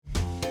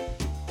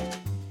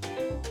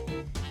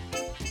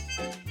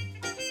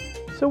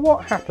So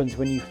what happens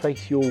when you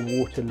face your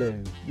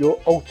Waterloo,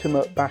 your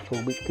ultimate battle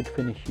which could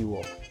finish you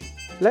off?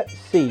 Let's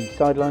see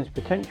Sideline's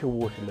potential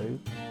Waterloo,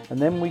 and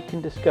then we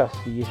can discuss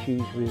the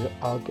issues with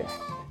our guest.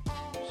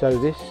 So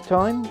this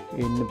time,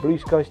 in the Blue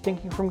Sky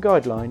Stinking from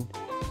Guideline,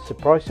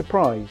 surprise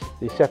surprise,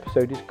 this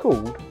episode is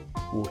called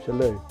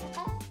Waterloo.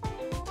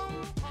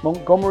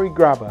 Montgomery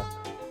Grabber,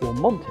 or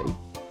Monty,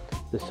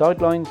 the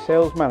Sideline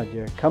sales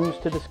manager, comes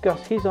to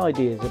discuss his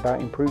ideas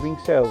about improving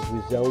sales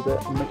with Zelda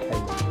and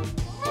Michaela.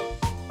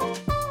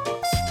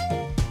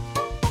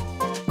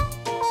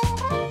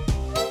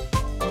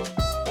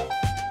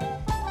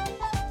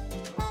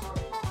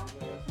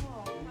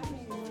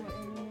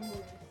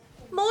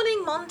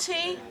 Morning,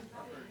 Monty.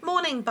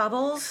 Morning,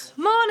 Bubbles.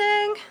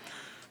 Morning.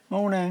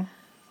 Morning.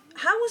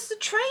 How was the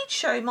trade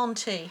show,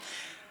 Monty?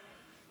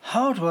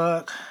 Hard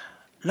work,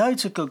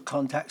 loads of good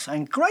contacts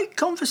and great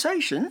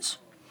conversations.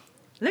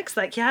 Looks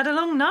like you had a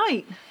long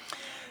night.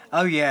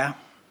 Oh yeah,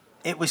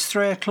 it was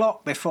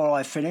 3:00 before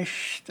I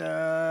finished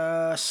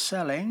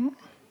selling.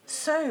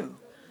 So,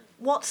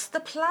 what's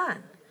the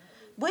plan?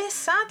 We're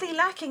sadly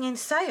lacking in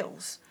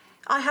sales.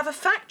 I have a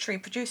factory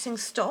producing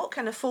stock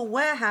and a full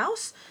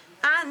warehouse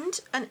and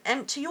an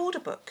empty order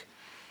book.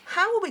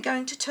 How are we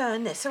going to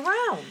turn this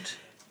around?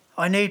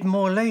 I need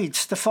more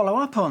leads to follow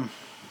up on.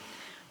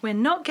 We're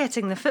not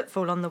getting the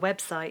footfall on the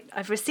website.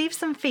 I've received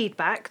some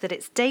feedback that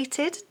it's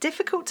dated,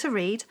 difficult to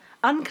read,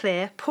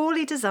 unclear,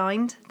 poorly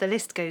designed, the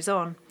list goes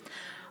on.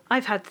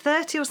 I've had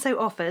 30 or so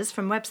offers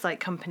from website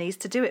companies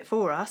to do it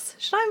for us.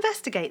 Should I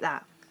investigate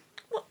that?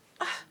 Well,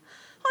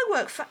 I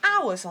work for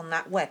hours on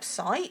that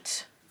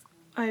website.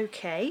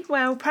 OK,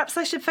 well, perhaps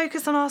I should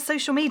focus on our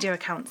social media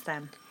accounts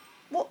then.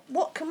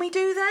 What can we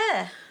do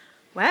there?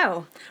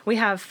 Well, we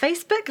have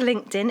Facebook,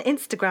 LinkedIn,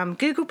 Instagram,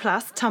 Google+,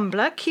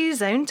 Tumblr,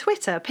 Qzone,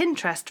 Twitter,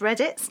 Pinterest,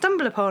 Reddit,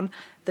 StumbleUpon,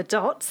 The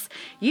Dots,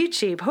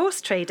 YouTube, Horse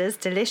Traders,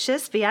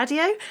 Delicious,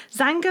 Viadio,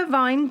 Zanga,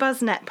 Vine,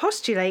 Buzznet,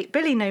 Postulate,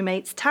 Billy No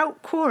Mates,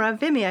 Tout, Quora,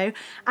 Vimeo,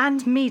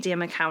 and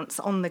Medium accounts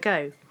on the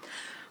go.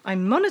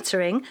 I'm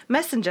monitoring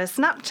Messenger,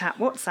 Snapchat,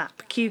 WhatsApp,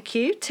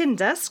 QQ,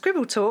 Tinder,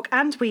 Scribbletalk,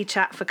 and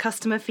WeChat for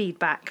customer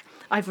feedback.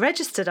 I've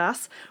registered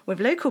us with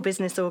local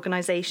business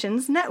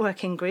organisations,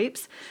 networking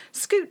groups,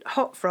 Scoot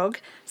Hot Frog,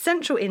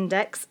 Central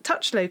Index,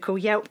 Touch Local,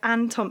 Yelp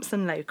and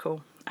Thompson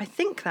Local. I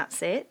think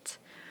that's it.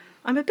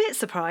 I'm a bit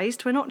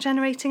surprised we're not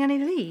generating any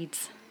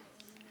leads.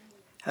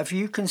 Have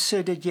you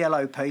considered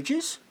Yellow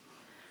Pages?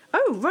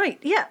 Oh, right,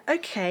 yeah,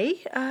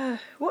 OK.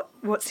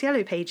 What's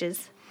Yellow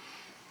Pages?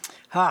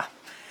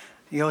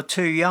 You're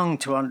too young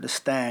to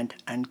understand,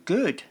 and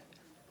good.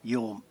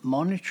 You're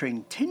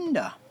monitoring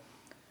Tinder.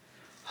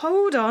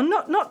 Hold on,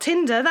 not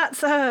Tinder.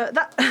 That's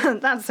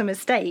a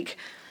mistake.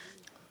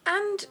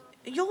 And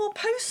you're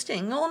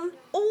posting on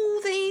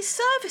all these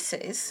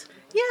services?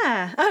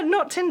 Yeah,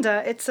 not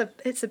Tinder. It's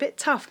a bit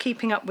tough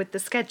keeping up with the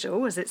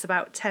schedule, as it's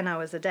about 10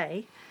 hours a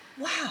day.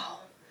 Wow,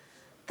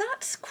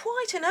 that's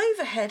quite an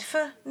overhead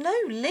for no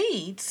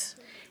leads.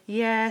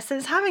 Yeah, so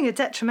it's having a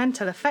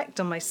detrimental effect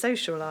on my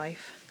social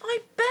life. I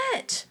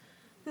bet.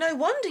 No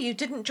wonder you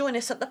didn't join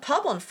us at the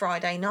pub on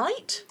Friday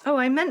night. Oh,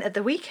 I meant at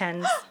the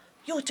weekends.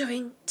 You're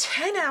doing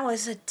 10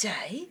 hours a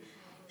day,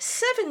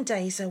 7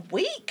 days a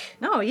week?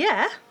 Oh,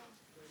 yeah.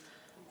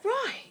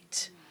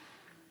 Right.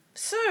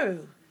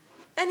 So,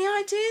 any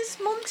ideas,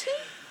 Monty?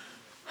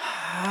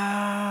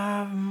 I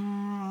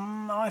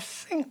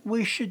think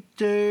we should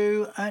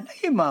do an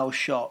email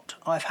shot.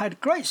 I've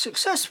had great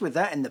success with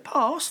that in the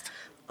past.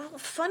 Oh,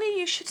 funny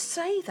you should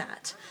say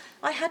that.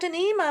 I had an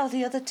email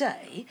the other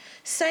day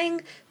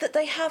saying that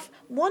they have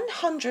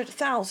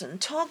 100,000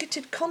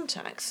 targeted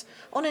contacts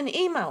on an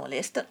email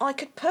list that I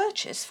could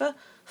purchase for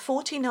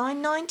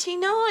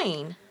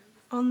 $49.99.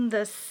 On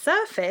the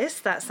surface,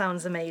 that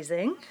sounds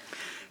amazing.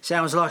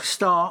 Sounds like a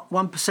start.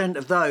 1%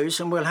 of those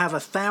and we'll have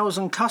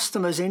 1,000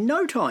 customers in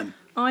no time.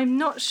 I'm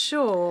not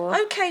sure.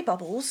 OK,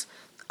 Bubbles,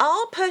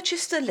 I'll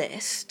purchase the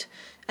list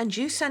and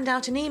you send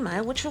out an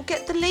email which will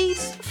get the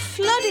leads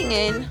flooding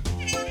in.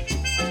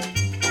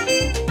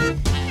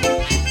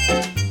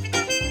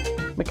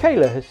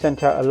 Michaela has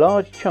sent out a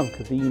large chunk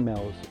of the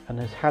emails and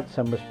has had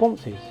some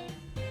responses.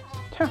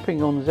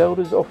 Tapping on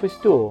Zelda's office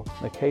door,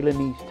 Michaela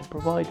needs to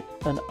provide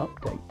an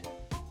update.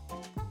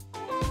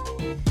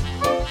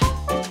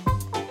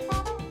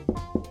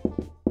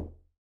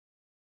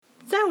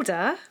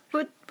 Zelda,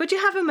 would you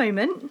have a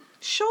moment?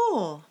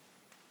 Sure.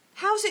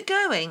 How's it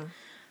going?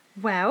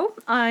 Well,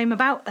 I'm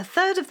about a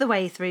third of the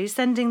way through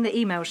sending the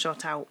email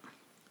shot out.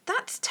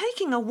 That's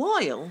taking a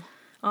while.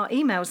 Our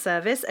email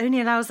service only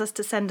allows us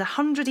to send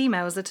 100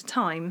 emails at a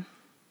time.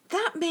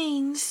 That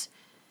means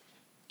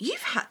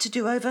you've had to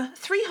do over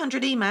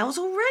 300 emails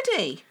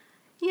already.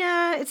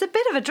 Yeah, it's a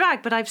bit of a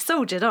drag, but I've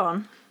soldiered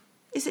on.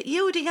 Is it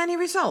yielding any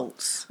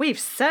results? We've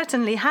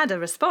certainly had a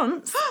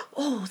response.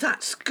 Oh,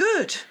 that's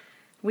good.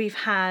 We've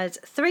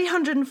had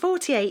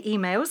 348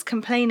 emails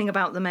complaining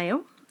about the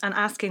mail and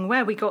asking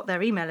where we got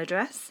their email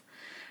address,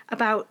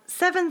 About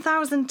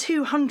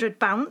 7,200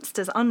 bounced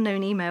as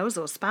unknown emails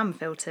or spam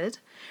filtered.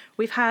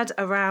 We've had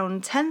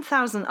around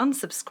 10,000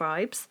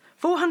 unsubscribes,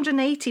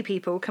 480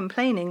 people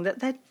complaining that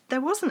there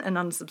wasn't an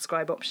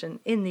unsubscribe option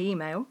in the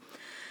email.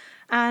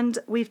 And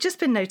we've just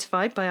been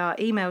notified by our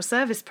email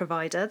service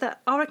provider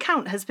that our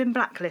account has been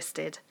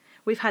blacklisted.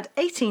 We've had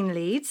 18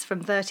 leads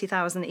from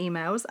 30,000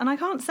 emails, and I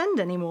can't send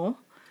any more.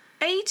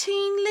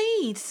 18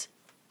 leads.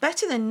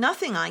 Better than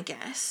nothing, I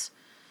guess.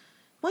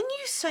 When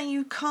you say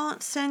you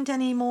can't send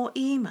any more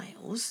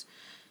emails,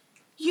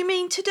 you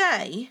mean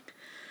today?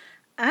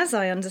 As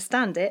I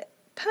understand it,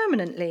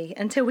 permanently,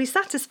 until we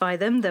satisfy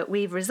them that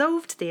we've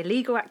resolved the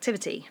illegal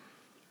activity.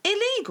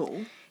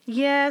 Illegal?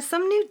 Yeah,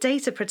 some new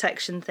data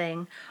protection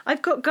thing.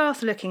 I've got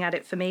Garth looking at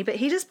it for me, but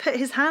he just put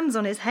his hands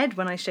on his head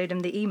when I showed him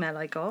the email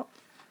I got.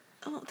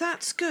 Oh,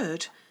 that's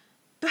good.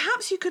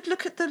 Perhaps you could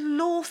look at the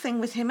law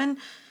thing with him and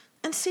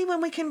see when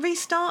we can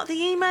restart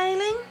the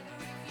emailing?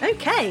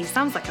 OK,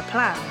 sounds like a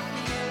plan.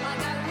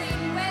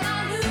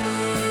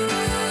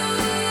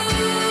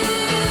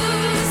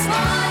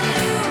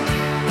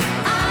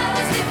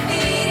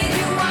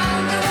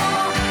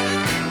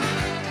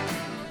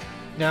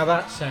 Now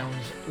that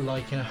sounds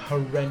like a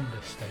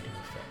horrendous state of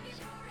affairs.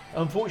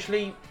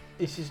 Unfortunately,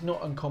 this is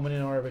not uncommon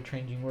in our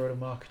ever-changing world of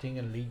marketing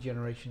and lead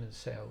generation and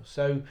sales.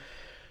 So,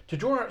 to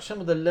draw out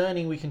some of the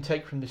learning we can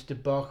take from this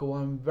debacle,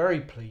 I'm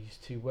very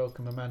pleased to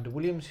welcome Amanda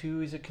Williams,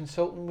 who is a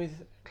consultant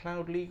with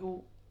Cloud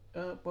Legal.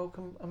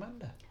 Welcome,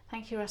 Amanda.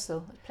 Thank you,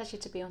 Russell. A pleasure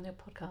to be on your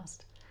podcast.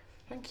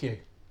 Thank you.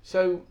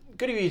 So,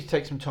 good of you to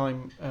take some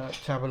time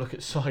to have a look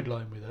at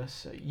Sideline with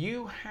us.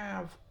 You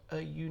have a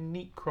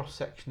unique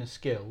cross-section of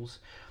skills,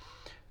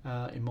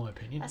 in my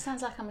opinion. That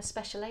sounds like I'm a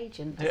special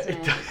agent,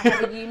 doesn't it? I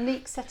have a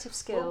unique set of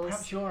skills. Well,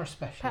 perhaps you are a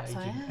special Perhaps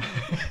agent.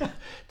 I am.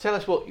 Tell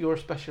us what you're a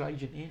special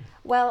agent in.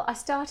 Well, I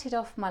started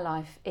off my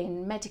life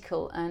in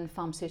medical and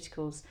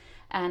pharmaceuticals,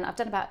 and I've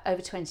done about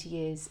over 20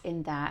 years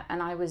in that.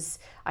 And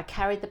I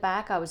carried the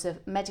bag. I was a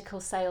medical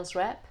sales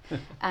rep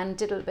and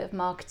did a little bit of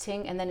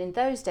marketing. And then in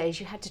those days,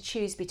 you had to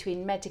choose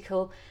between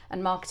medical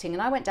and marketing.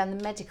 And I went down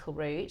the medical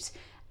route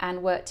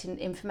and worked in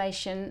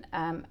information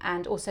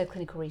and also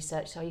clinical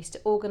research. So I used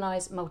to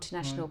organise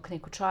multinational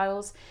clinical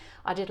trials.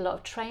 I did a lot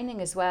of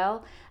training as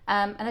well.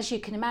 And as you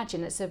can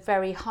imagine, it's a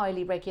very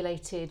highly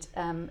regulated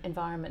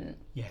environment.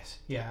 Yes,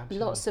 yeah,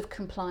 absolutely. Lots of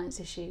compliance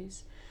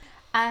issues.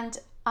 And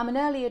I'm an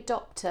early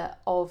adopter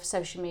of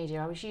social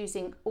media. I was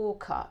using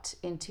Orkut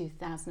in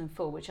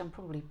 2004, which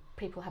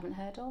people haven't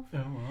heard of.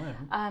 Oh,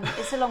 I haven't.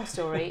 It's a long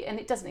story and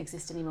it doesn't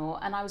exist anymore.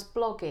 And I was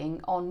blogging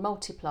on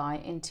Multiply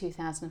in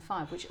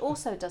 2005, which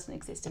also doesn't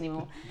exist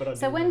anymore.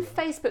 So when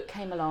Facebook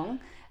came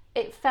along,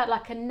 it felt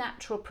like a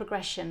natural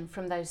progression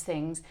from those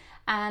things.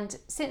 And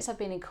since I've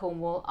been in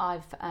Cornwall,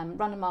 I've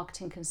run a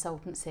marketing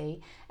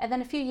consultancy. And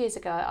then a few years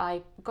ago,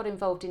 I got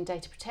involved in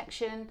data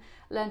protection,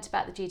 learnt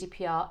about the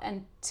GDPR.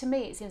 And to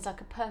me, it seems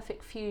like a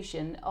perfect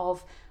fusion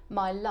of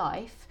my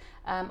life.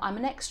 I'm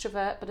an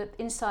extrovert, but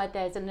inside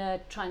there's a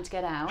nerd trying to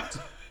get out.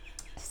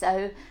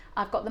 So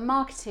I've got the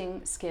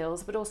marketing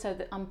skills, but also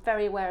I'm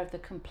very aware of the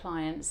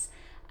compliance.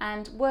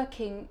 And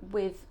working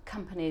with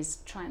companies,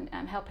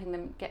 helping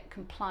them get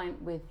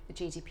compliant with the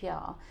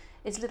GDPR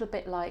is a little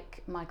bit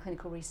like my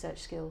clinical research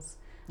skills.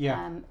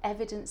 Yeah.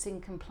 Evidencing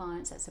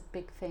compliance, that's a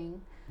big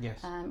thing.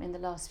 Yes. In the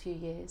last few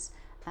years.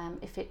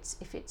 If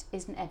it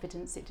isn't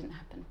evidence, it didn't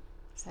happen.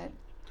 So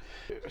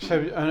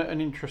an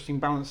interesting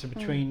balance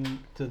between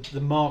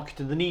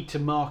the need to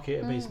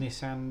market a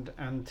business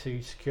and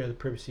to secure the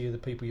privacy of the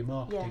people you're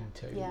marketing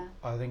to. Yeah.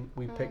 I think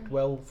we picked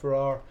well for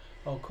our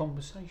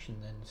conversation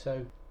then.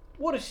 So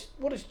what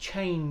has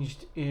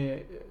changed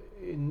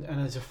and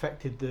has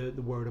affected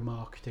the world of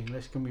marketing?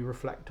 Can we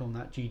reflect on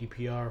that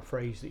GDPR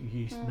phrase that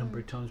you used a number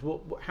of times?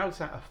 How's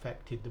that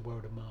affected the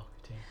world of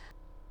marketing?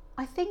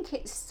 I think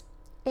it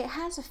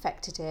has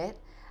affected it.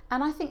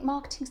 And I think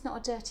marketing's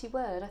not a dirty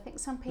word. I think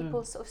some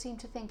people sort of seem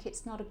to think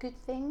it's not a good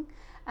thing.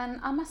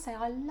 And I must say,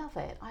 I love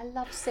it. I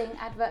love seeing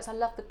adverts. I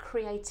love the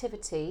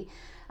creativity.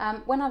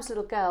 When I was a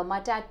little girl, my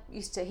dad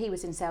he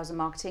was in sales and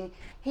marketing.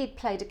 He'd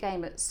played a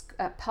game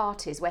at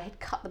parties where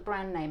he'd cut the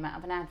brand name out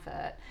of an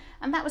advert.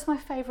 And that was my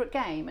favourite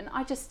game. And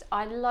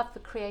I love the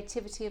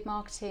creativity of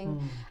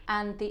marketing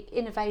and the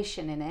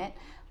innovation in it.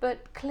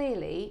 But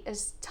clearly,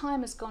 as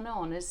time has gone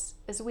on, as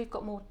we've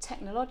got more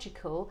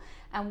technological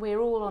and we're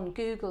all on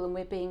Google and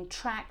we're being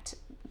tracked,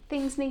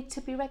 things need to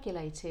be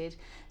regulated.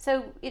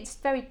 So it's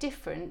very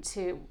different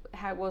to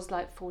how it was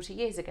like 40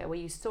 years ago, where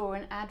you saw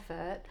an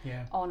advert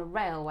on a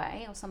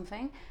railway or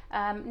something.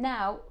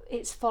 Now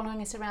it's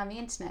following us around the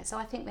internet. So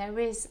I think there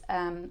is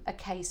a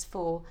case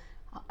for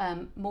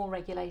more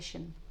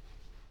regulation.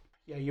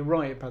 Yeah, you're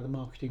right about the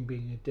marketing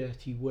being a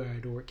dirty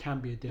word, or it can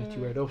be a dirty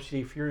word.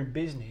 Obviously, if you're in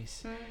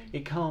business,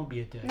 it can't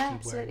be a dirty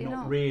word,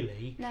 not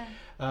really. No.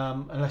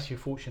 Unless you're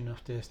fortunate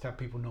enough to have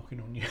people knocking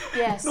on you.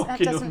 Yes, that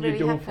doesn't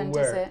really happen,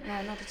 does it?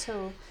 No, not at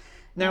all.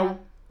 Now,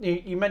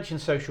 you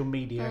mentioned social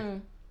media,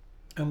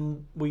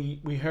 and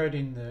we heard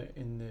in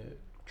the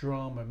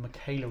drama,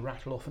 Michaela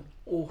rattled off an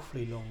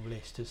awfully long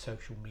list of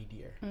social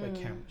media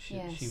accounts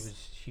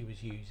she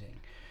was using.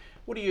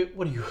 What are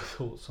your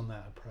thoughts on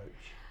that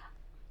approach?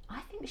 I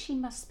think she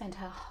must spend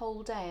her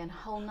whole day and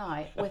whole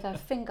night with her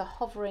finger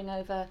hovering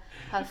over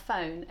her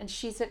phone, and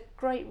she's at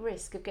great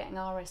risk of getting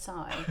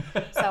RSI.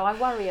 So I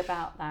worry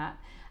about that.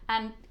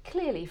 And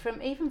clearly,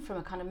 even from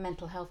a kind of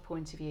mental health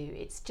point of view,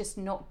 it's just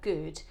not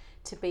good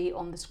to be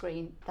on the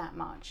screen that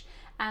much.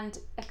 And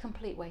a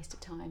complete waste of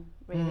time,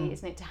 really,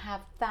 isn't it? To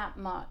have that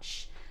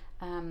much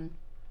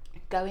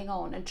going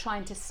on and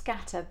trying to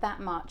scatter that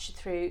much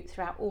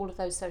throughout all of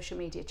those social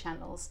media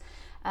channels.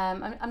 I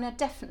mean,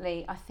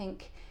 definitely, I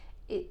think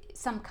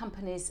some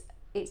companies,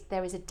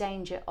 there is a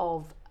danger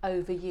of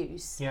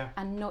overuse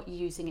and not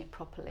using it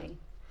properly.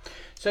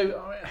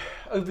 So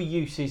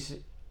overuse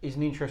is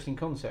an interesting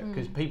concept,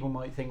 because people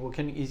might think, well,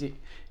 is it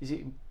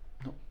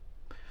not?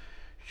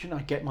 Shouldn't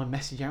I get my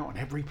message out on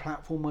every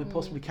platform I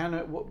possibly can?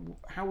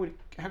 How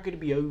could it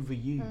be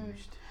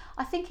overused?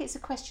 I think it's a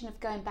question of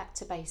going back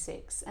to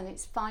basics, and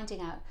it's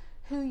finding out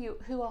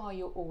who are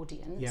your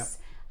audience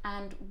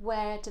and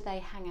where do they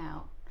hang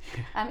out.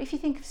 If you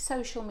think of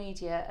social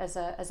media as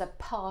a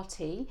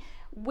party,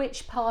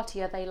 which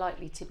party are they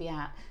likely to be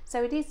at?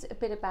 So it is a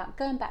bit about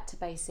going back to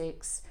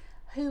basics.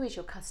 Who is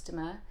your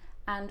customer,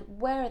 and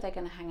where are they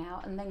going to hang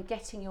out, and then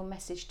getting your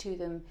message to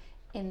them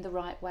in the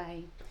right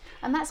way.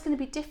 And that's going to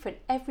be different.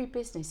 Every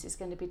business is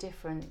going to be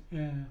different.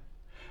 Yeah,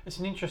 it's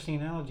an interesting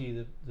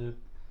analogy,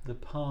 the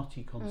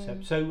party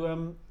concept.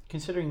 So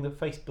considering that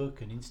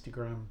Facebook and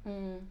Instagram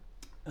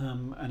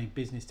and in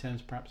business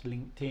terms perhaps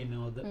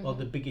LinkedIn are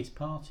the biggest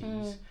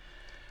parties,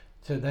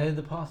 so they're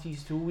the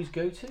parties to always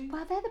go to?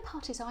 Well, they're the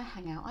parties I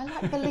hang out. I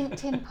like the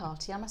LinkedIn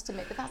party, I must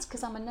admit, but that's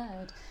because I'm a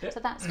nerd, so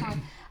that's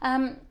fine.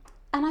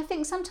 And I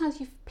think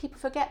sometimes people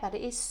forget that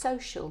it is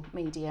social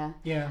media.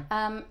 Yeah.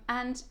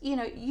 And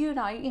you and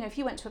I, if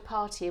you went to a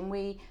party and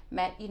we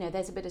met,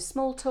 there's a bit of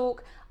small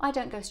talk. I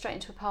don't go straight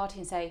into a party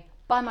and say,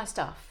 buy my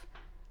stuff.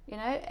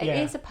 It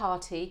is a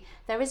party.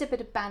 There is a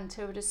bit of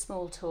banter, a bit of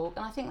small talk,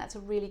 and I think that's a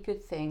really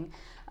good thing.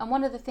 And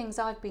one of the things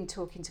I've been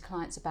talking to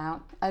clients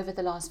about over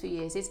the last few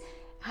years is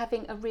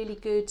having a really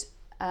good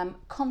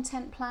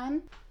content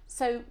plan.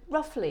 So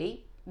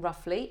roughly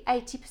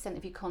 80%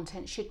 of your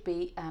content should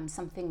be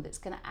something that's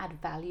going to add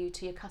value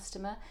to your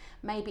customer,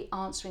 maybe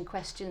answering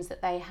questions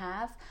that they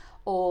have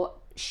or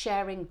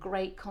sharing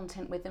great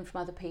content with them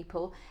from other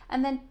people,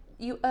 and then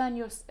you earn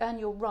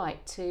your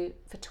right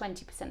for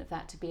 20% of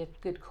that to be a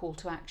good call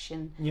to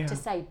action, to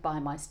say buy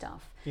my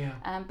stuff.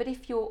 But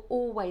if you're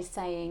always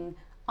saying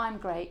I'm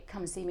great,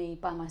 come see me,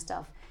 buy my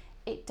stuff,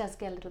 it does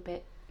gets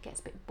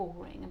a bit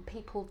boring, and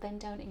people then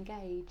don't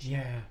engage.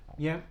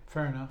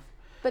 Fair enough.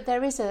 But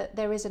there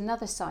is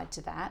another side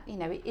to that.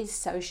 It is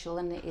social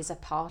and it is a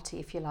party,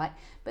 if you like,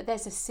 but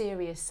there's a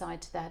serious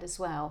side to that as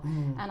well.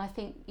 And I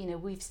think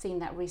we've seen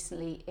that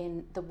recently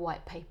in the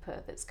white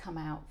paper that's come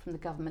out from the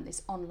government,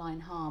 this online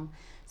harm.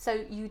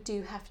 So you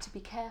do have to be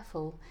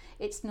careful.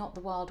 It's not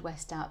the Wild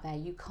West out there.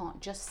 You can't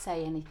just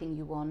say anything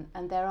you want,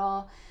 and there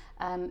are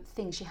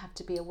things you have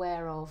to be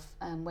aware of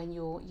when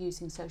you're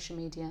using social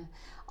media.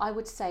 I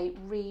would say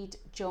read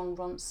John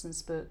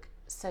Ronson's book,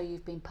 So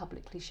You've Been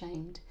Publicly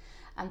Shamed.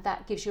 And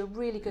that gives you a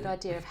really good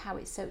idea of how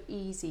it's so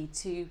easy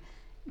to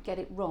get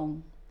it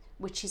wrong,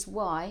 which is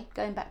why,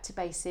 going back to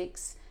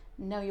basics,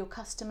 know your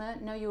customer,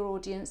 know your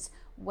audience,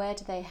 where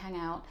do they hang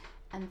out,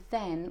 and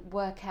then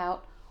work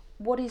out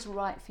what is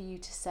right for you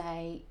to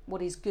say,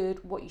 what is good,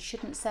 what you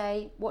shouldn't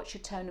say, what's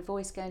your tone of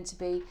voice going to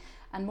be,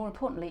 and more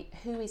importantly,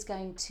 who is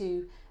going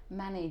to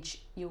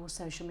manage your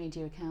social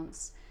media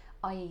accounts,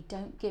 i.e.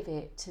 don't give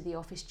it to the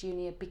office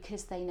junior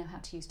because they know how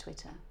to use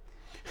Twitter.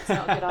 It's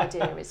not a good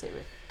idea, is it,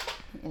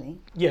 really?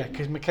 Yeah,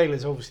 because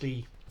Michaela's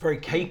obviously very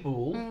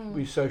capable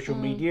with social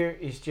media.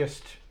 It's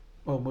just,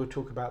 well, we'll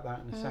talk about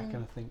that in a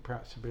second. I think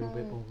perhaps a little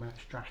bit more about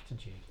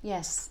strategy.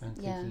 Yes. And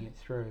thinking it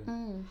through.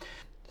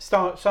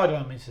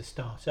 Sideline is a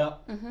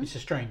start-up. It's a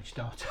strange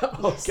start-up.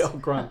 Yes. I'll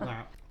grant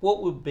that.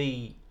 What would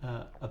be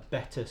a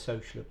better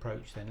social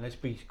approach then? Let's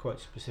be quite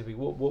specific.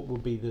 What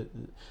would be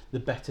the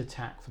better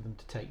tack for them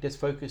to take? Let's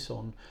focus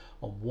on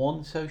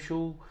one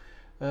social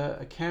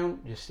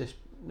account.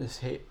 Let's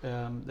hit.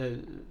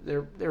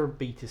 They're a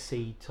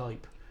B2C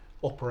type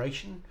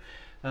operation.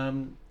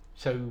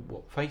 So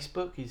what,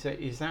 Facebook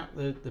is that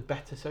the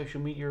better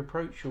social media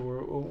approach,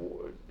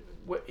 or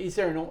is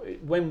there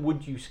when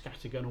would you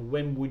scattergun, or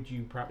when would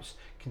you perhaps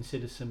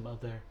consider some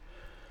other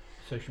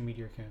social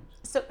media accounts?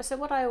 So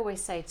what I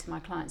always say to my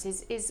clients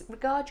is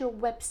regard your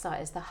website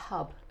as the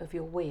hub of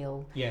your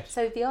wheel. Yes.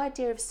 So the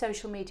idea of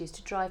social media is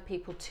to drive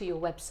people to your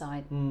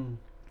website.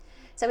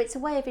 So it's a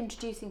way of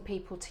introducing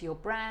people to your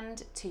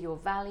brand, to your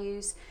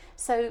values.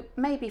 So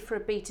maybe for a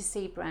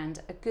B2C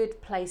brand, a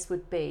good place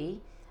would be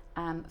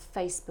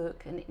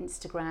Facebook and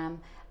Instagram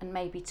and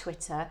maybe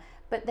Twitter.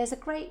 But there's a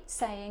great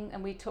saying,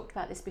 and we talked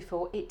about this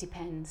before, it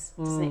depends,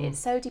 doesn't it? It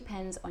so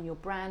depends on your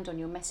brand, on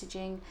your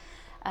messaging.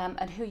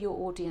 and who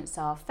your audience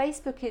are.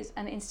 Facebook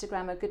and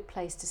Instagram are a good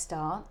place to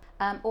start,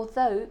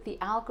 although the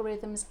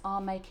algorithms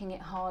are making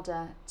it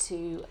harder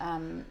to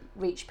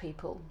reach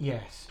people.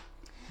 Yes.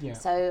 Yeah.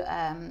 So,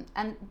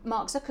 and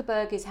Mark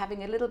Zuckerberg is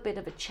having a little bit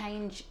of a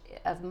change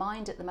of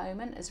mind at the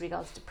moment as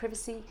regards to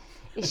privacy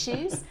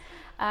issues.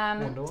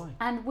 Wonder why.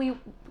 And we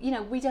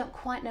don't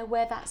quite know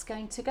where that's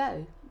going to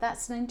go.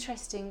 That's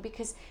interesting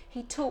because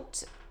he's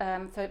talked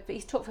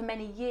for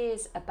many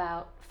years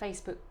about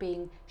Facebook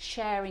being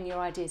sharing your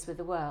ideas with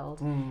the world,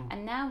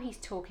 and now he's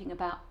talking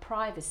about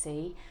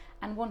privacy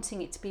and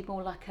wanting it to be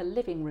more like a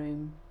living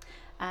room,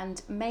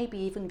 and maybe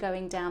even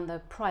going down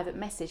the private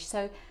message.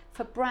 So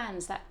for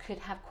brands, that could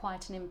have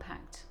quite an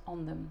impact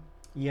on them.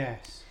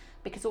 Yes.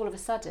 Because all of a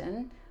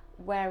sudden,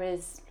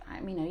 whereas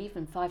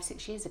even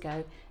 5-6 years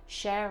ago,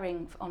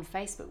 sharing on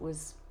Facebook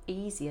was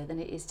easier than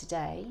it is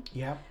today.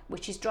 Yeah.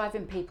 Which is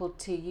driving people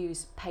to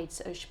use paid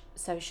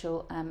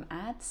social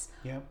ads.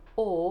 Yeah.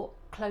 Or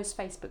closed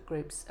Facebook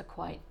groups are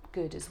quite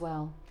good as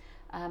well.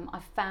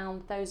 I've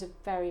found those are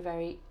very,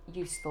 very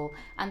useful,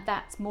 and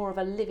that's more of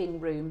a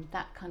living room.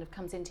 That kind of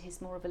comes into his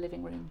more of a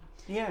living room.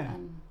 Yeah.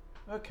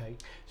 Okay.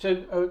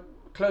 So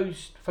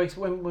closed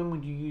Facebook. When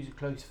would you use a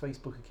closed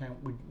Facebook account?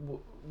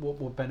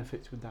 What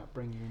benefits would that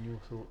bring you in your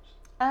thoughts?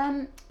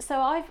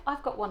 So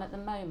I've got one at the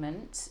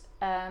moment,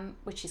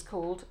 which is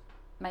called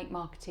Make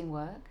Marketing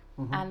Work,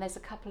 and there's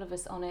a couple of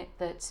us on it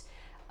that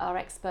are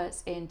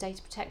experts in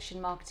data protection,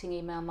 marketing,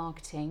 email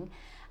marketing,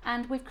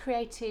 and we've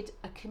created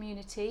a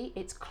community.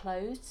 It's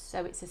closed,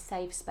 so it's a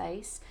safe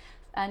space,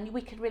 and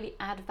we can really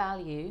add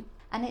value.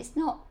 And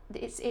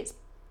it's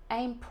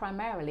aim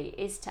primarily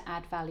is to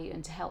add value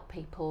and to help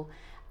people.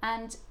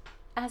 And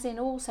as in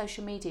all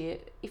social media,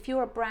 if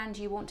you're a brand,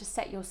 you want to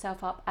set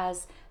yourself up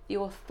as the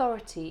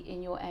authority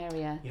in your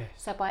area. Yes.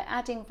 So by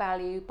adding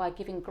value, by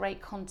giving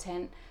great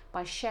content,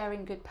 by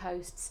sharing good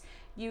posts,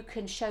 you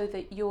can show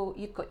that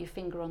you've got your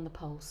finger on the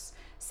pulse.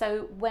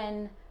 So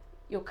when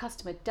your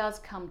customer does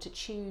come to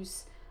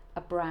choose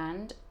a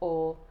brand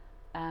or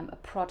a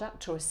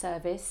product or a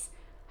service,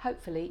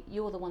 hopefully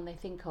you're the one they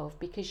think of,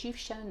 because you've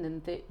shown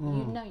them that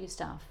you know your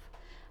stuff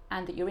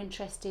and that you're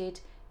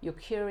interested, you're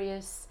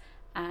curious,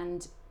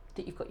 and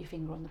that you've got your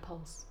finger on the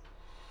pulse.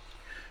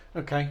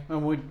 Okay,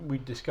 and we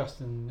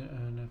discussed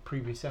in a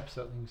previous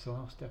episode, I think it was the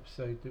last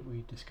episode, that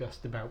we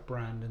discussed about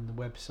brand and the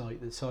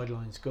website that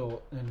Sideline's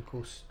got, and of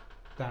course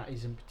that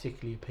isn't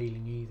particularly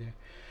appealing either.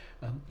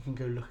 You can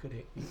go look at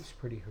it, it's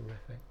pretty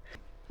horrific.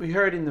 We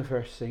heard in the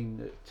first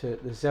scene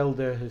that the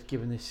Zelda has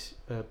given this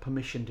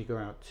permission to go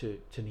out to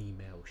an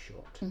email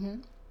shot. Mm-hmm.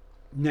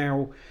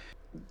 Now,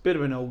 bit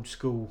of an old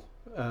school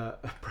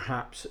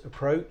perhaps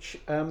approach.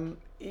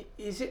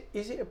 Is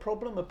it a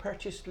problem, a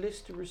purchased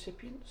list of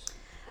recipients?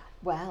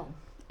 Well,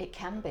 it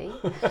can be.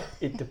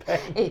 It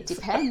depends.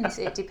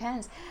 It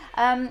depends.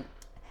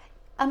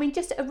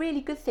 Just a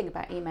really good thing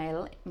about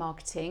email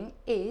marketing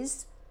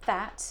is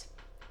that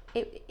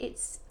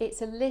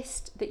it's a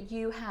list that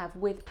you have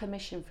with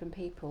permission from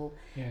people.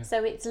 Yeah.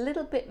 So it's a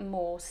little bit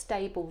more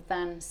stable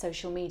than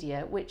social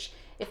media, which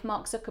if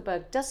Mark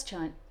Zuckerberg does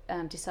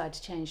decide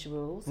to change the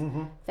rules,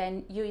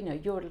 then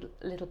you're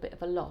a little bit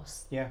of a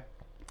loss. Yeah.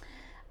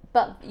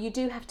 But you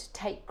do have to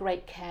take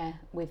great care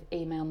with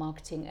email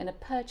marketing, and a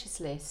purchase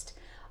list,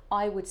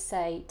 I would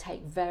say,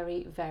 take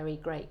very, very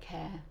great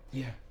care.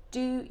 Yeah.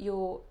 Do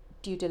your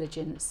due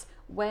diligence.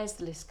 Where's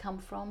the list come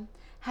from?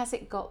 Has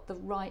it got the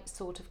right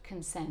sort of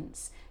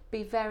consents?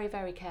 Be very,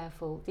 very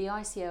careful. The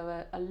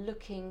ICO are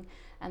looking,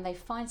 and they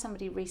find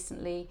somebody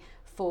recently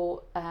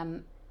for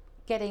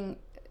getting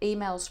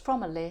emails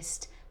from a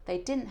list. They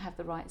didn't have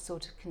the right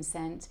sort of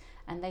consent,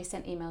 and they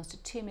sent emails to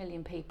 2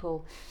 million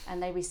people,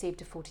 and they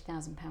received a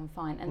 £40,000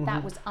 fine, and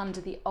that was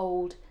under the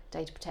old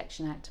Data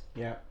Protection Act.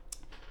 Yeah.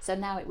 So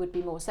now it would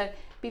be more. So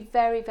be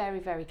very, very,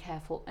 very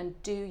careful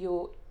and do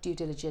your due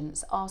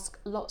diligence. Ask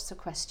lots of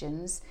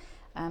questions.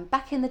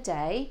 Back in the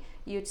day,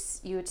 you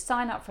would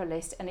sign up for a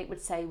list, and it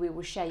would say, we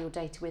will share your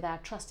data with our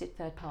trusted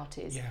third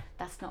parties. Yeah.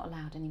 That's not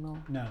allowed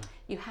anymore. No.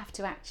 You have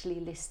to actually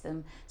list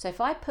them. So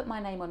if I put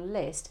my name on a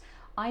list,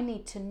 I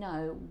need to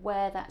know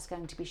where that's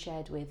going to be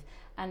shared with,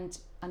 and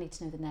I need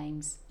to know the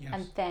names. Yes.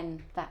 And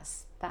then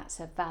that's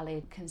a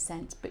valid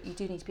consent, but you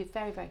do need to be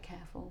very, very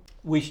careful.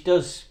 Which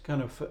does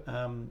kind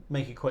of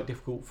make it quite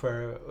difficult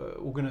for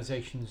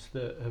organisations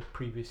that have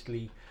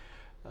previously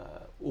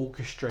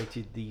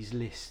orchestrated these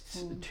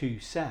lists to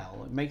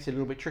sell. It makes it a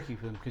little bit tricky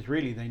for them, because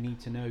really they need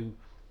to know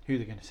who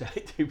they're going to sell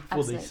it to before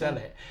Absolutely. they sell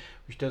it,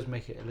 which does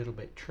make it a little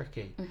bit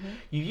tricky. Mm-hmm.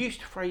 You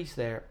used a phrase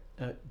there,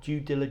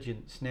 due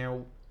diligence.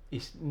 Now,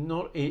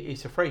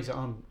 it's a phrase that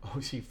I'm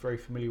obviously very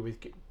familiar with.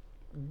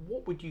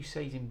 What would you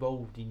say is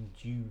involved in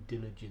due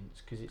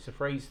diligence? Because it's a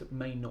phrase that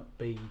may not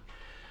be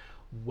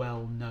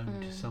well known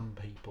to some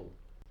people.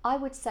 I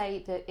would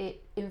say that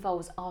it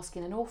involves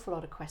asking an awful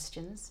lot of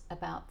questions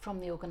from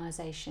the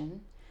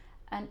organisation.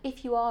 And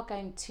if you are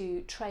going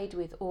to trade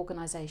with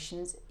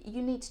organisations,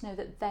 you need to know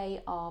that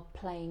they are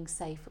playing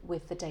safe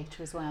with the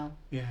data as well.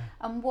 Yeah.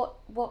 And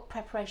what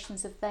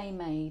preparations have they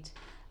made,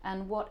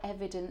 and what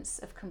evidence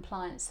of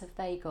compliance have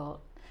they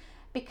got?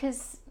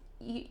 because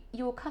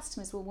your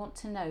customers will want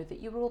to know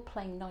that you're all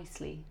playing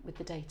nicely with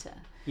the data.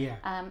 Yeah.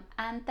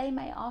 And they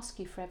may ask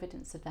you for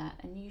evidence of that,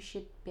 and you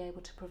should be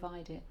able to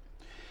provide it.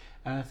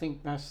 And I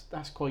think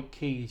that's quite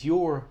key. Is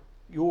your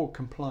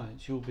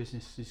compliance, your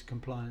business's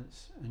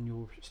compliance, and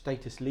your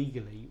status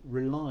legally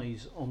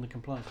relies on the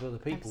compliance of other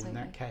people. Absolutely. In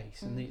that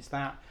case, and it's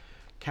that.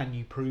 Can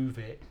you prove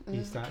it?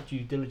 Is that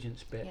due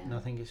diligence bit? Yeah. And I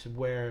think it's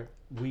where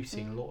we've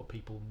seen a lot of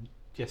people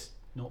just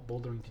not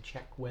bothering to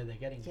check where they're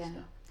getting stuff.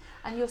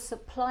 And your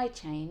supply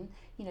chain,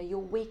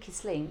 your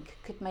weakest link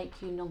could make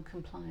you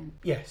non-compliant.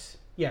 Yes,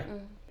 yeah.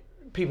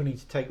 People need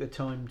to take the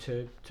time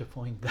to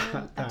find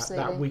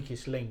that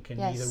weakest link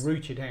and either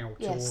root it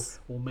out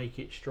or make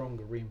it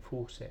stronger,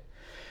 reinforce it.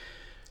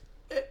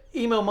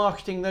 Email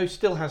marketing, though,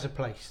 still has a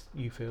place,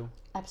 you feel?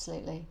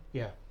 Absolutely.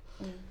 Yeah.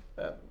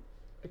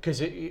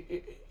 Because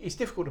it's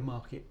difficult to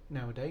market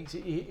nowadays.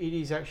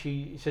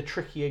 It's a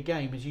trickier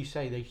game, as you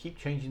say. They keep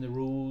changing the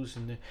rules,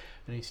 and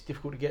it's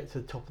difficult to get to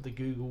the top of the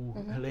Google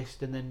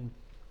list. And then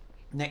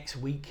next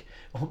week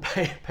on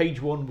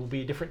page 1 will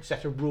be a different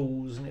set of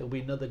rules, and it'll be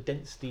another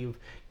density of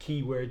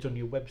keywords on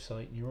your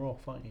website, and you're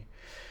off, aren't you?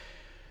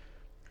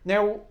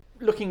 Now,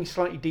 looking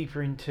slightly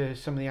deeper into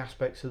some of the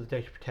aspects of the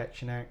Data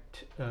Protection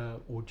Act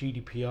or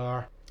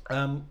GDPR.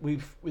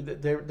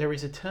 There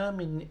is a term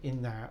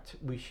in that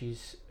which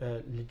is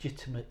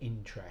legitimate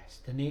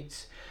interest, and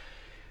it's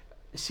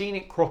seen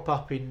it crop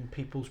up in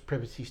people's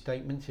privacy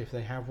statements if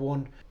they have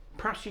one.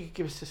 Perhaps you could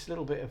give us just a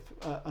little bit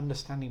of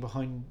understanding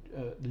behind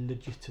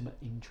legitimate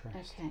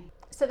interest. Okay.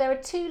 So there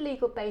are 2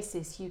 legal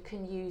bases you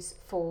can use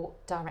for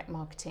direct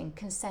marketing: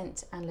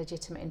 consent and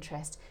legitimate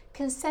interest.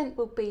 Consent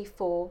will be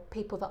for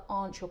people that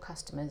aren't your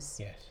customers.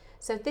 Yes.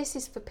 So this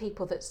is for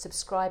people that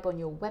subscribe on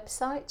your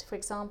website, for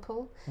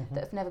example, that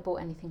have never bought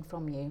anything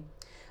from you.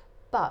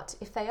 But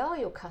if they are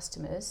your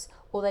customers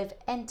or they've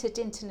entered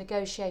into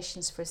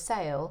negotiations for a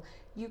sale,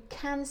 you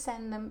can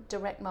send them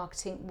direct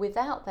marketing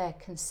without their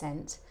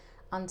consent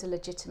under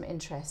legitimate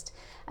interest.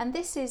 And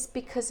this is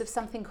because of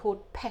something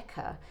called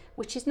PECA,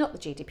 which is not the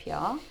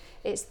GDPR.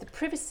 It's the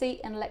Privacy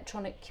and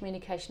Electronic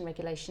Communication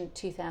Regulation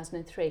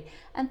 2003.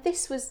 And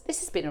this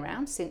has been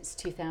around since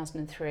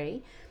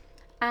 2003.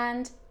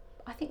 And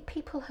I think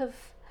people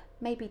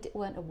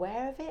weren't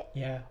aware of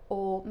it,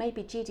 or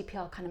maybe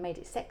GDPR kind of made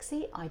it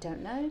sexy. I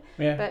don't know,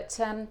 but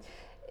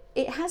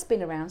it has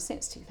been around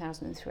since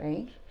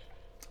 2003.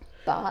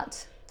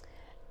 But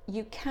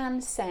you can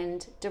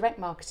send direct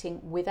marketing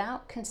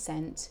without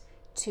consent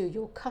to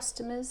your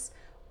customers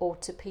or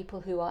to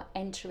people who are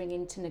entering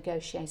into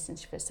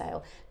negotiations for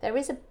sale. There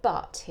is a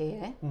but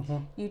here.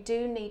 You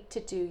do need to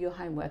do your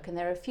homework, and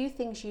there are a few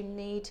things you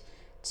need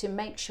to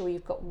make sure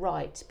you've got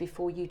right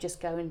before you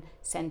just go and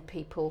send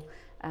people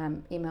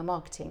email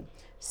marketing.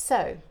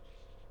 So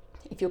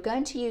if you're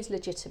going to use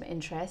legitimate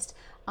interest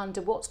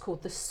under what's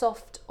called the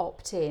soft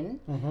opt-in,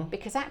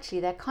 because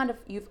actually they're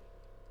you've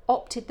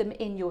opted them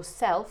in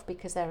yourself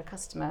because they're a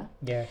customer.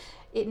 Yes.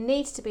 It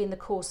needs to be in the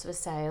course of a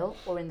sale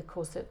or in the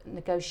course of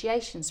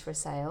negotiations for a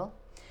sale.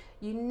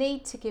 You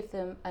need to give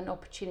them an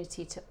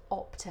opportunity to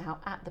opt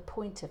out at the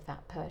point of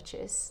that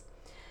purchase.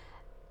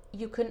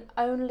 You can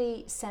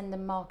only send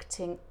them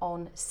marketing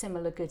on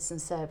similar goods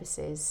and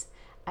services,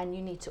 and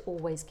you need to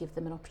always give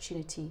them an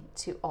opportunity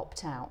to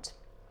opt out.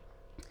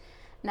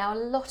 Now, a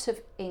lot of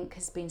ink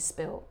has been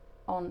spilt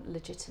on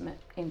legitimate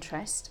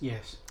interest.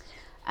 Yes.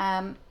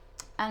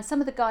 And some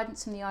of the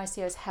guidance from the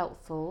ICO is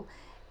helpful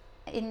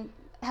in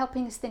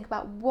helping us think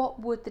about what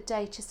would the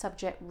data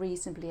subject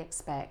reasonably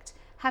expect.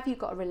 Have you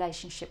got a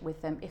relationship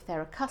with them? If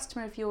they're a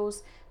customer of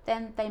yours,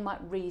 then they might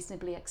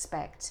reasonably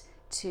expect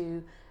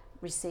to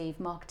receive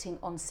marketing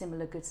on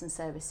similar goods and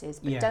services,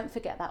 but don't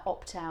forget that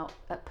opt-out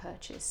at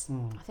purchase.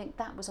 I think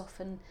that was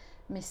often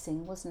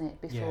missing, wasn't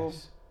it, before?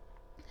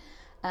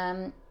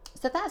 Yes.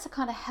 So that's a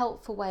kind of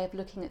helpful way of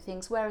looking at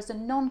things, whereas a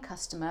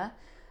non-customer,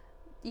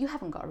 you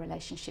haven't got a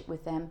relationship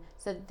with them,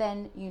 so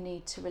then you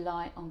need to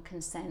rely on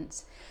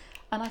consent.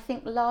 And I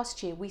think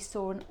last year we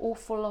saw an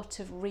awful lot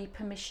of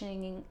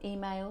re-permissioning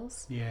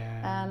emails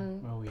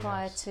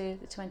prior to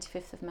the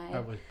 25th of May.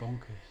 That was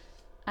bonkers.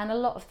 And a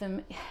lot of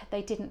them,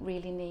 they didn't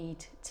really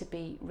need to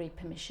be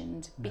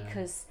re-permissioned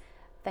because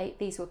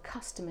these were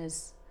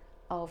customers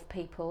of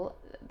people.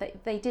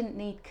 They didn't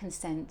need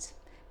consent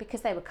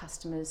because they were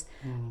customers.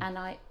 And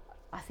I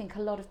think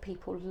a lot of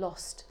people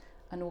lost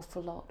an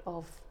awful lot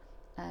of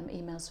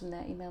emails from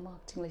their email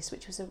marketing list,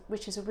 which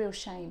is a real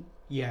shame.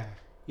 A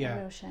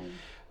real shame.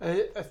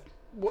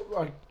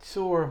 I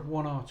saw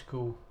one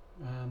article,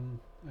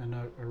 and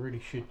I really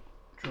should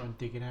try and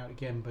dig it out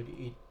again, but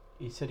it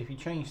said if you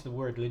change the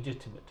word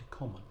legitimate to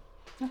common,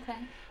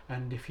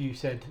 and if you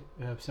said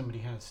somebody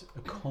has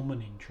a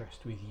common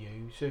interest with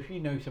you, so if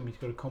you know somebody's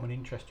got a common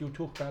interest, you'll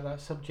talk about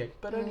that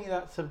subject, but only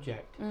that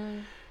subject.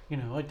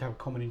 I'd have a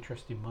common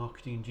interest in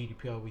marketing and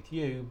GDPR with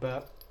you,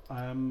 but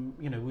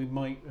we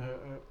might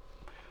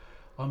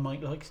I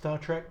might like Star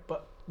Trek,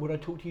 but would I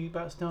talk to you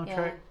about Star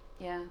Trek?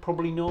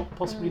 Probably not,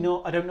 possibly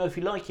not. I don't know if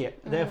you like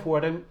it,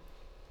 therefore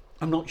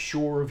I'm not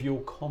sure of your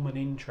common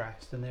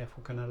interest, and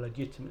therefore can I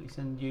legitimately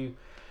send you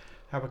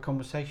have a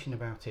conversation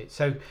about it.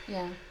 So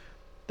Yeah.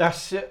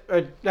 that's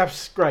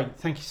great.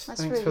 Thanks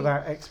Really, for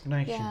that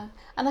explanation. Yeah,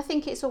 and I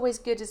think it's always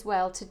good as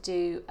well to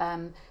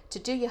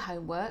do your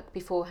homework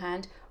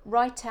beforehand.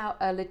 Write out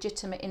a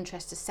legitimate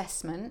interest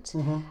assessment,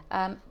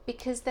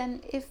 because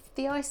then if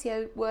the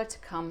ICO were to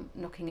come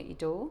knocking at your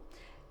door,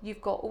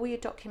 you've got all your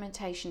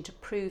documentation to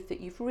prove that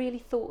you've really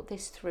thought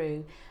this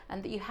through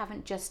and that you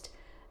haven't just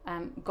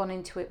gone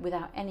into it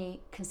without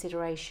any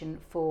consideration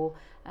for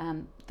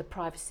the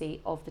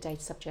privacy of the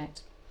data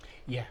subject.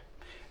 Yeah,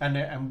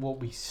 and what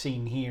we've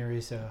seen here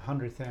is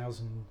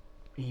 100,000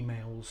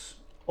 emails,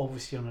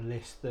 obviously on a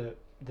list that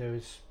there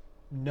is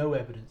no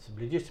evidence of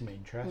legitimate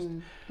interest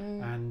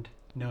and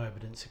no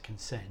evidence of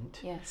consent.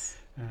 Yes.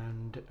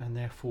 And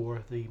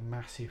therefore the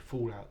massive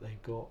fallout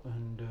they've got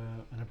and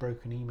a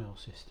broken email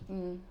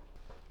system.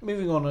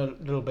 Moving on a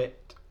little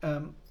bit,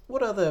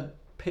 what other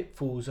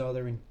pitfalls are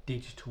there in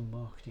digital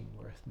marketing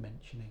worth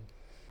mentioning?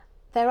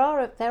 There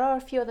are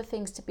a few other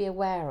things to be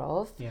aware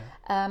of, Yeah.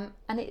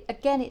 and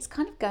it's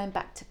kind of going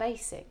back to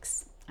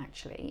basics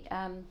actually,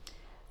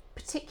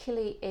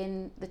 particularly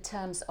in the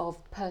terms of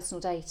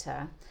personal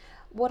data.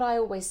 What I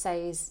always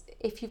say is,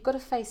 if you've got a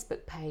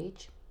Facebook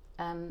page,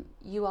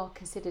 you are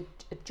considered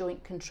a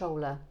joint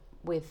controller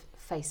with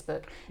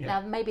Facebook. Yeah.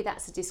 Now, maybe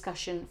that's a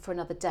discussion for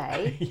another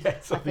day.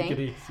 Yes, I think it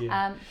is.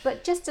 Yeah.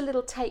 But just a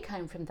little take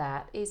home from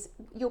that is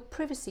your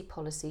privacy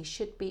policy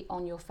should be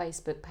on your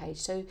Facebook page.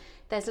 So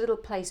there's a little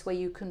place where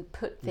you can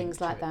put things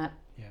like that.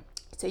 Yeah.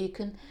 So you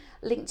can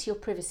link to your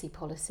privacy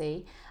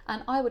policy.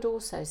 And I would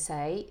also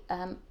say,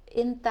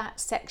 in that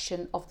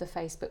section of the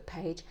Facebook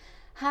page,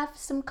 have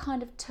some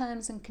kind of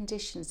terms and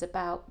conditions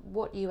about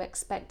what you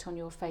expect on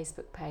your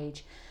Facebook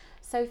page.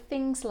 So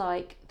things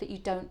like that you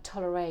don't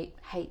tolerate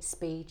hate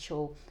speech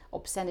or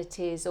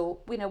obscenities or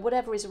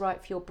whatever is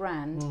right for your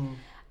brand,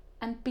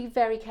 and be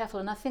very careful.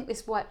 And I think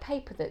this white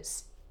paper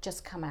that's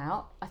just come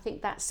out, I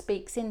think that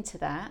speaks into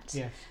that.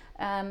 Yes.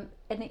 And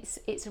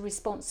it's a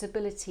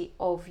responsibility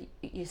of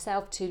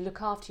yourself to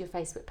look after your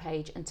Facebook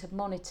page and to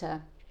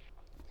monitor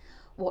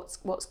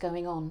what's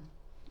going on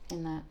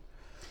in that.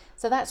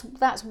 So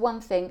that's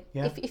one thing.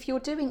 Yeah. If you're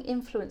doing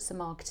influencer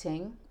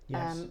marketing,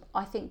 Yes.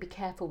 I think be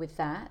careful with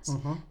that.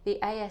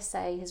 The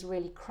ASA has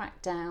really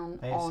cracked down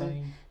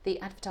on the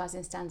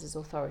Advertising Standards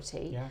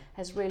Authority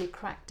has really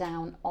cracked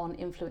down on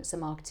influencer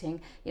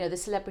marketing. The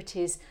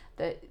celebrities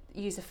that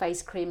use a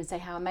face cream and say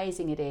how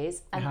amazing it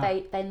is, and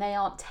they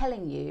aren't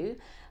telling you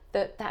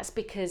that that's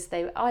because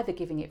they're either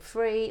giving it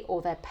free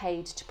or they're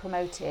paid to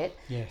promote it.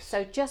 Yes.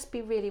 So just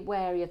be really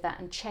wary of that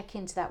and check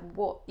into that.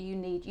 What you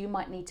need, you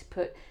might need to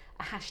put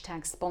a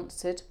hashtag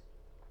sponsored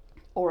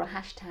or a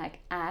hashtag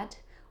ad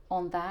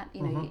on that,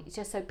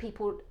 just so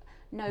people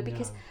know,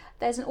 because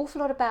there's an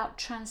awful lot about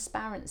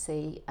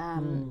transparency.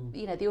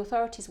 The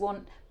authorities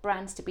want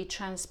brands to be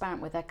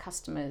transparent with their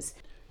customers.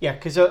 Yeah,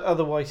 because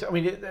otherwise,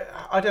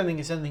 I don't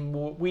think it's anything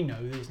more. We know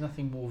there's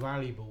nothing more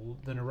valuable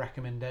than a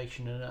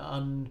recommendation,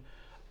 an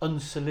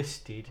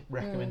unsolicited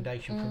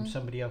recommendation from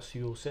somebody else for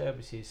your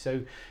services.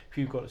 So if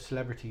you've got a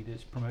celebrity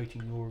that's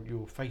promoting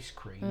your face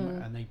cream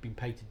and they've been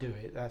paid to do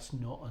it, that's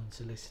not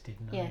unsolicited,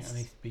 and it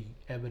needs to be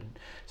evident.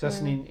 So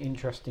that's an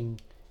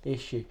interesting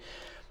issue.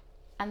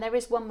 And there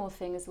is one more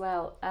thing as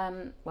well.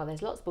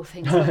 There's lots more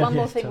things, but one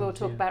more thing we'll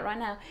talk about right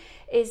now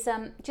is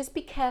just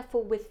be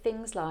careful with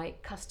things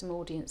like custom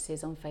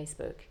audiences on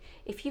Facebook.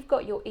 If you've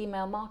got your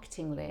email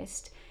marketing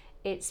list,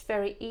 it's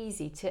very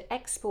easy to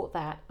export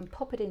that and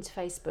pop it into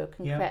Facebook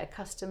and create a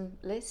custom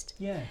list.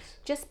 Yes.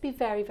 Just be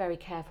very, very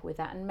careful with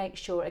that and make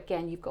sure,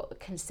 again, you've got the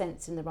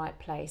consents in the right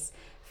place.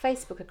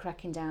 Facebook are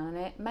cracking down on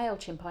it.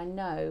 MailChimp, I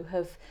know,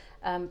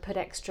 have put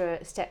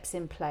extra steps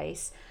in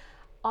place.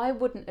 I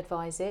wouldn't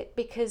advise it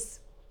because,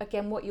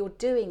 again, what you're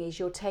doing is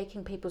you're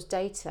taking people's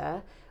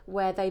data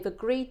where they've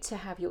agreed to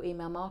have your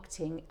email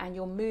marketing and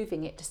you're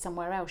moving it to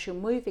somewhere else. You're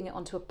moving it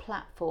onto a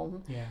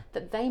platform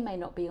that they may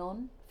not be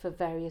on for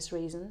various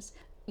reasons.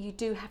 You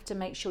do have to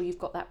make sure you've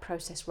got that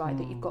process right,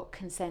 that you've got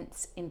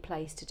consents in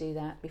place to do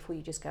that before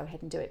you just go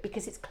ahead and do it,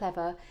 because it's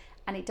clever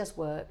and it does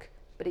work,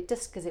 but it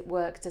just because it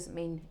works doesn't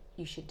mean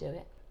you should do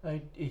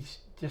it. It's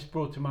just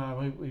brought to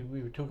mind,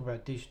 we were talking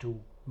about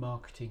digital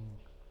marketing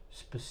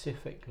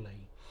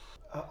specifically.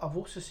 I've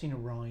also seen a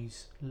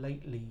rise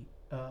lately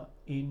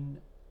in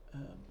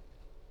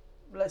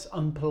let's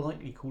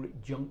unpolitely call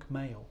it junk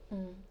mail.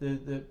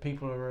 The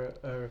people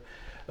are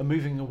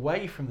moving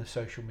away from the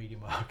social media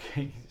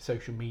marketing,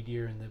 social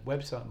media and the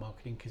website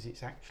marketing, because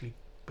it's actually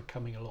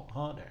becoming a lot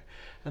harder,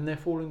 and they're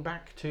falling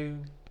back to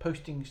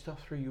posting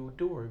stuff through your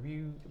door. Have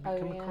you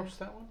come across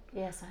that one?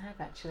 Yes, I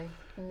have actually.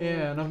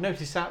 Yeah, and I've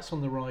noticed that's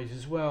on the rise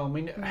as well. I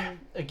mean,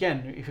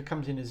 again, if it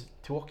comes in as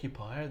to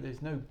occupier,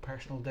 there's no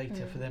personal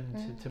data for them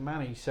to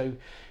manage, so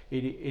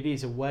it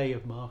is a way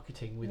of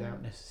marketing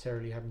without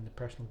necessarily having the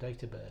personal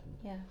data burden.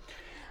 Yeah,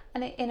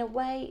 and in a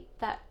way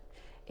that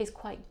is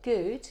quite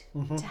good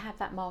to have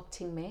that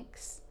marketing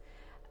mix.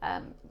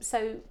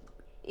 So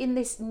in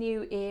this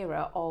new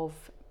era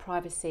of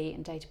privacy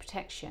and data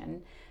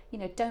protection,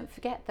 don't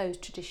forget those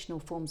traditional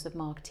forms of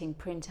marketing,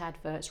 print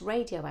adverts,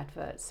 radio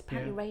adverts.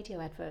 Apparently radio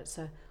adverts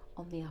are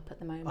on the up at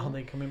the moment. Are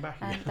they coming back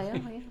again? They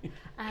are,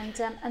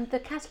 yeah. And the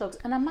catalogues.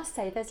 And I must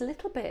say, there's a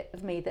little bit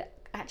of me that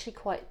actually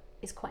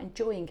is quite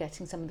enjoying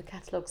getting some of the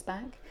catalogues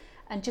back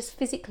and just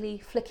physically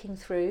flicking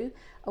through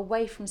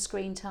away from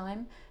screen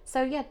time.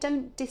 So yeah,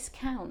 don't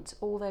discount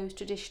all those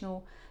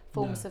traditional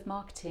forms of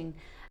marketing.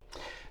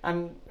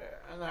 And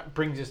that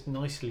brings us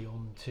nicely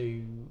on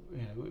to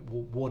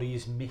what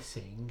is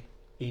missing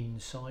in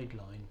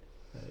Sideline,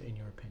 in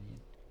your opinion.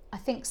 I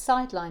think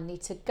Sideline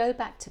need to go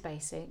back to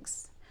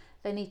basics.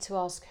 They need to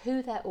ask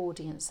who their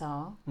audience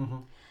are. Mm-hmm.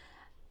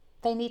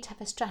 They need to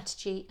have a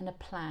strategy and a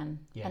plan,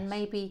 and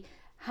maybe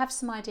have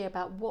some idea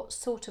about what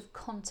sort of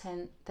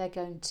content they're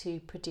going to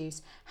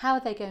produce, how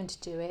are they going to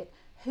do it,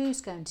 who's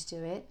going to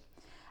do it,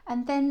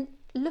 and then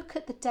look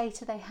at the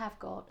data they have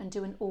got and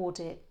do an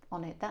audit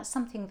on it. That's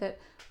something that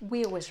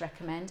we always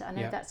recommend. I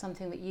know that's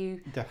something that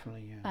you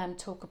definitely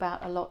talk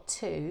about a lot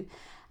too.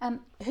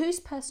 Whose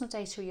personal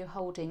data are you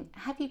holding?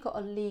 Have you got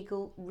a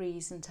legal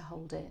reason to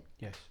hold it?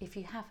 Yes. If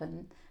you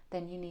haven't,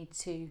 then you need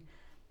to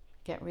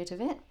get rid of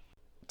it.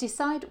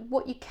 Decide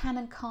what you can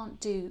and can't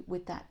do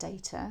with that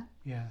data.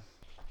 Yeah.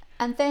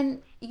 And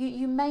then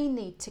you may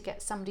need to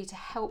get somebody to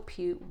help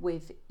you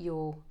with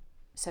your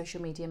social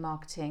media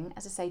marketing.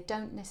 As I say,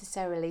 don't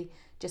necessarily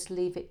just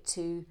leave it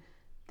to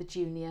the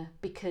junior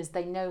because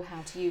they know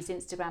how to use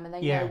Instagram and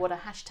they know what a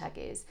hashtag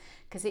is,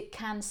 because it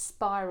can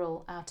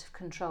spiral out of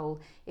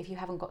control if you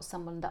haven't got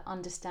someone that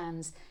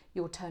understands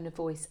your tone of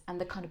voice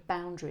and the kind of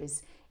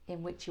boundaries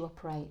in which you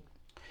operate.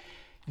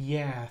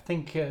 Yeah, I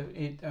think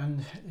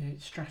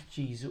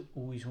strategy is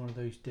always one of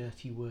those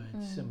dirty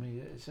words. I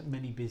mean,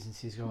 many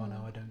businesses go, "Oh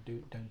no, I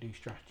don't do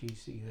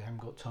strategies." Either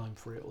haven't got time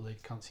for it, or they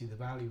can't see the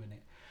value in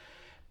it.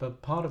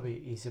 But part of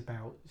it is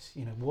about,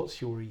 what's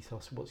your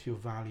ethos, what's your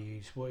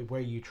values, where are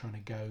you trying to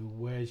go,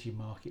 where's your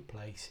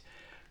marketplace.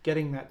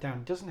 Getting that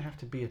down doesn't have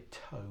to be a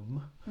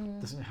tome,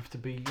 doesn't have to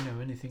be,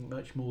 anything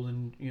much more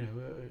than,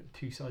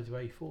 2 sides of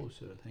A4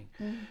 sort of thing.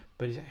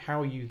 But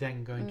how are you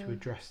then going to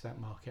address that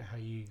market? How are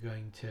you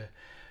going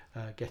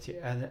to get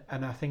it?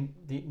 And I think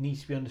it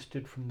needs to be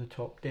understood from the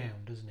top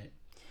down, doesn't it?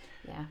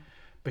 Yeah.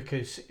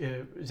 Because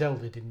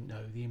Zelda didn't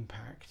know the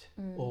impact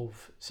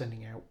of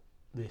sending out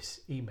this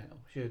email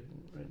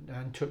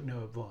and took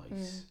no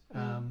advice.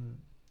 And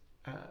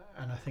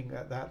I think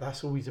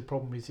that's always a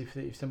problem, is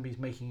if somebody's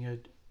making a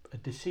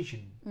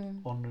decision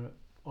on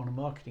a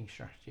marketing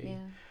strategy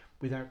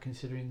without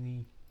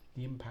considering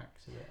the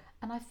impacts of it.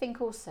 And I think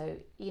also,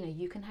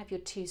 you can have your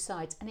 2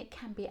 sides and it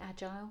can be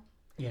agile.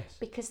 Yes.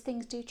 Because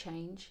things do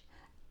change.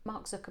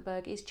 Mark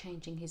Zuckerberg is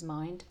changing his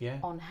mind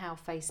on how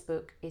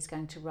Facebook is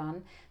going to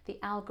run. The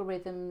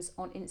algorithms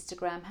on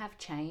Instagram have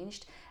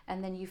changed,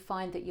 and then you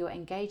find that your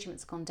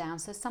engagement's gone down.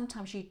 So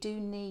sometimes you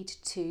do need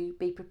to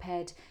be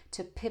prepared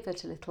to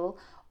pivot a little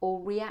or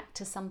react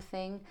to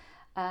something.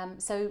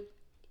 So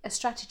a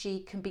strategy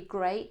can be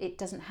great. It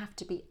doesn't have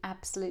to be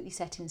absolutely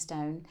set in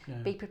stone. Yeah.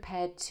 Be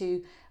prepared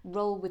to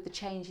roll with the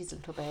changes a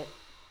little bit.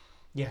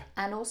 Yeah.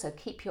 And also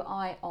keep your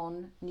eye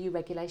on new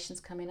regulations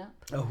coming up.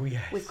 Oh,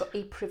 yes. We've got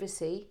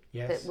e-privacy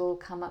that will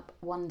come up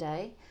one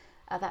day.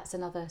 That's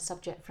another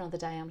subject for another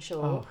day, I'm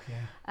sure. Oh,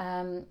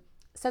 yeah.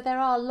 So there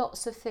are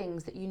lots of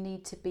things that you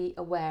need to be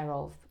aware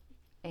of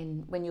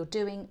when you're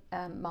doing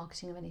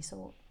marketing of any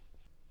sort.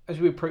 As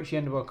we approach the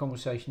end of our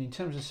conversation, in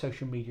terms of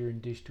social media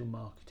and digital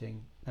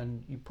marketing,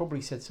 and you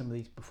probably said some of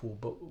these before,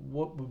 but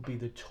what would be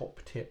the top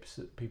tips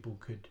that people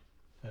could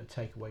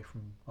take away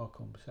from our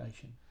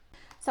conversation?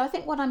 So I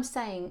think what I'm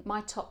saying, my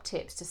top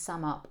tips to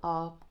sum up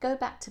are: go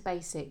back to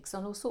basics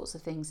on all sorts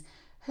of things.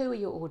 Who are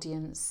your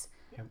audience?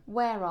 Yep.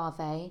 Where are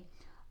they?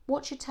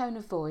 What's your tone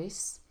of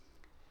voice?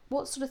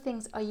 What sort of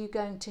things are you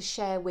going to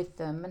share with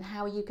them, and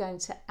how are you going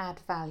to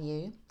add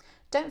value?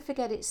 Don't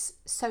forget it's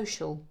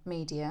social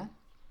media.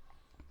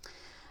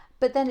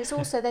 But then it's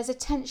also, there's a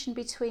tension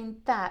between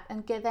that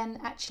and then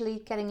actually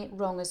getting it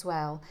wrong as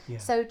well. Yeah.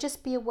 So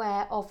just be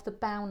aware of the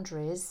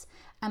boundaries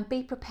and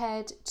be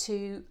prepared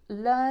to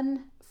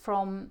learn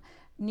from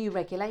new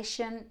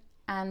regulation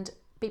and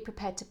be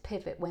prepared to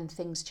pivot when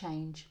things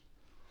change.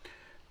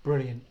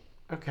 Brilliant.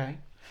 Okay.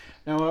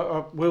 Now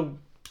I will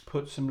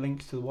put some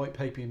links to the white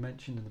paper you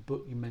mentioned and the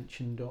book you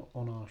mentioned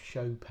on our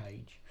show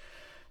page.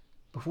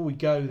 Before we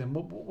go then,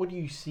 what do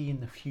you see in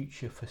the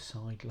future for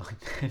Sideline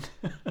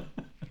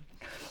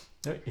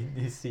then in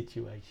this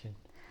situation?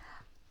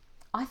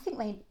 I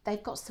think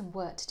they've got some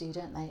work to do,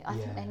 don't they? I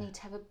think they need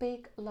to have a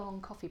big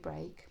long coffee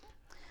break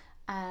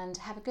and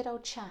have a good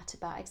old chat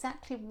about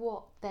exactly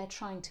what they're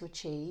trying to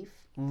achieve,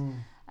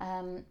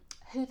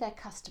 who their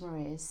customer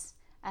is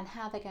and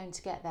how they're going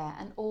to get there,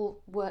 and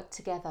all work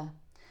together.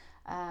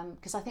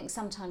 Because I think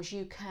sometimes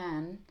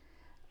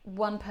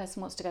one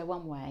person wants to go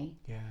one way,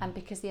 and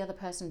because the other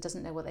person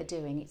doesn't know what they're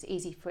doing, it's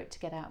easy for it to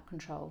get out of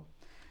control.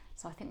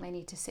 So I think they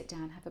need to sit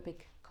down and have a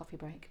big coffee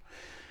break.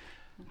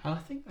 I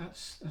think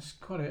that's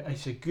quite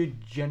it's a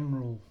good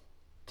general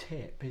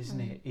tip, isn't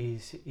it?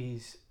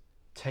 Is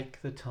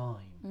take the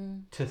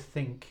time to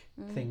think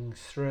things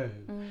through,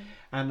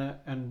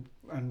 and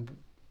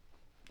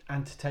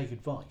to take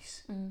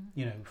advice.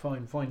 You know,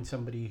 find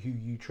somebody who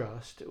you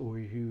trust or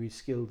who is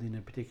skilled in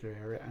a particular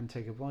area and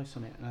take advice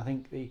on it. And I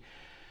think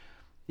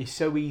it's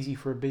so easy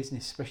for a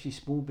business, especially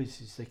small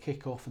businesses. They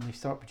kick off and they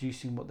start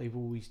producing what they've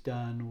always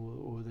done,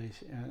 or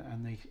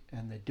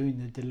they're doing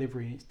the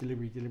delivery, and it's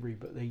delivery,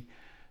 but they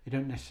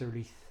don't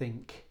necessarily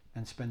think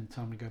and spend the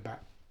time to go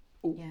back.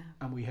 Oh,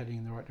 are we heading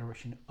in the right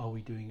direction? Are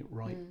we doing it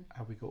right?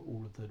 Have we got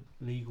all of the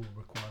legal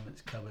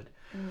requirements covered?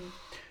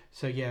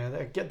 So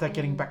yeah,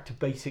 getting back to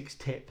basics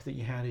tip that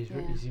you had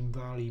is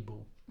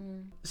invaluable.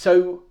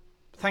 So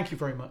thank you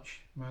very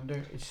much,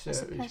 Amanda. It's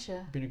a pleasure.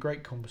 It's been a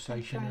great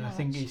conversation, and I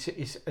think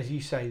it's as you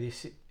say,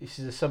 this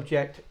is a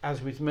subject,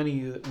 as with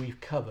many that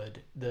we've covered,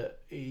 that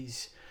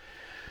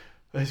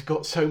has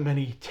got so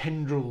many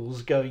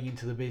tendrils going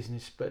into the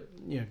business. But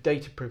you know,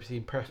 data privacy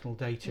and personal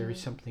data is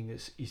something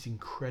is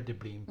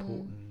incredibly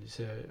important,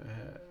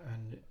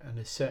 and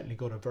has certainly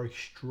got a very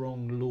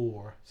strong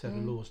set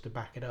of laws to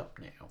back it up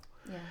now.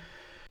 Yeah.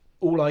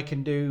 All I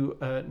can do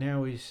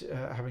now is,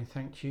 having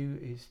thanked you,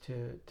 is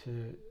to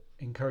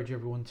encourage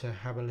everyone to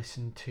have a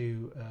listen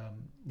to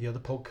the other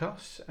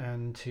podcasts,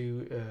 and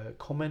to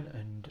comment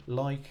and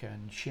like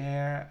and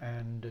share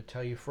and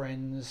tell your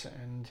friends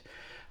and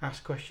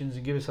ask questions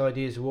and give us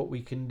ideas of what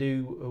we can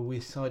do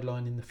with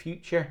Sideline in the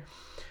future.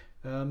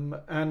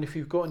 And if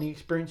you've got any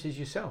experiences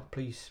yourself,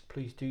 please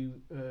do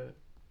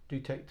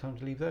take time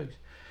to leave those.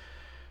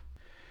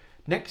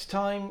 Next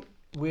time,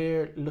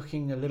 we're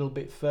looking a little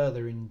bit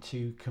further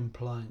into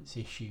compliance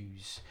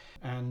issues,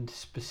 and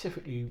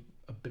specifically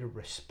a bit of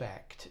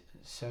respect.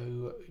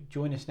 So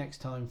join us next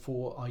time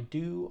for I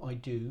Do.